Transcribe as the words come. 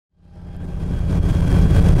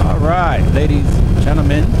Alright, ladies and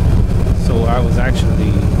gentlemen, so I was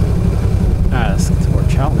actually asked or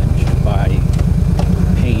challenged by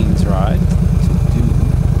Payne's Ride to do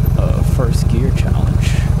a first gear challenge,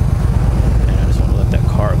 and I just want to let that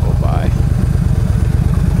car go by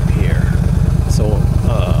here. So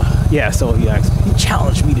yeah, so he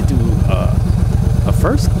challenged me to do a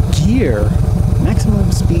first gear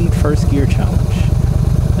maximum speed first gear challenge,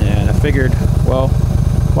 and I figured, well,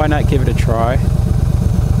 why not give it a try?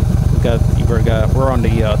 We're on the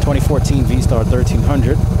 2014 Vstar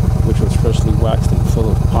 1300, which was freshly waxed and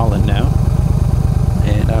full of pollen now.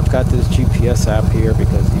 And I've got this GPS app here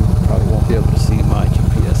because you probably won't be able to see my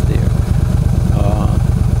GPS there.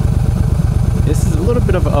 This is a little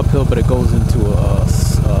bit of an uphill, but it goes into a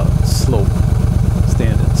slope,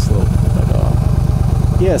 standard slope.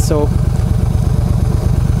 But yeah, so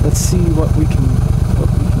let's see what we can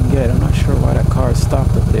get. I'm not sure why that car is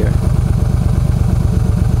stopped up there.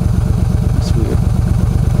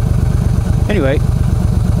 Anyway,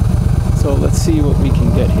 so let's see what we can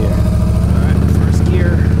get here. Alright, first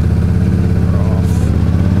gear. We're off.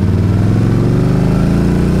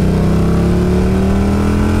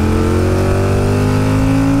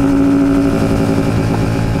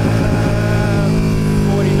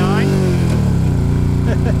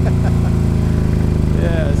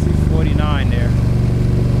 Yeah, I see 49 there.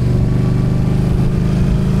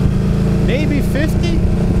 Maybe 50?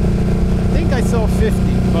 I think I saw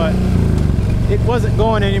 50, but it wasn't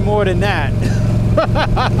going any more than that.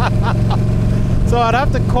 So I'd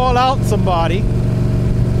have to call out somebody,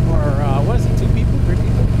 or what is it, 2 people, 3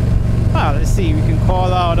 people? Ah, let's see, we can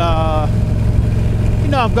call out, you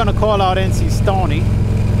know, I'm gonna call out NC Stony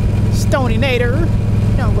Nader.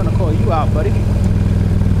 You know, I'm gonna call you out, buddy.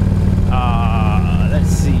 Let's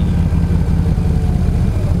see.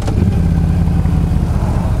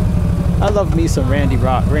 I love me some Randy's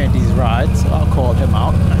Ride, so I'll call him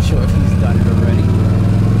out. I'm not sure if he's done it already.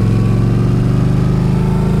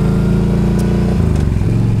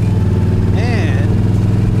 And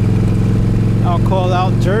I'll call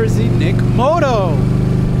out Jersey Nick Moto.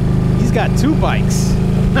 He's got 2 bikes.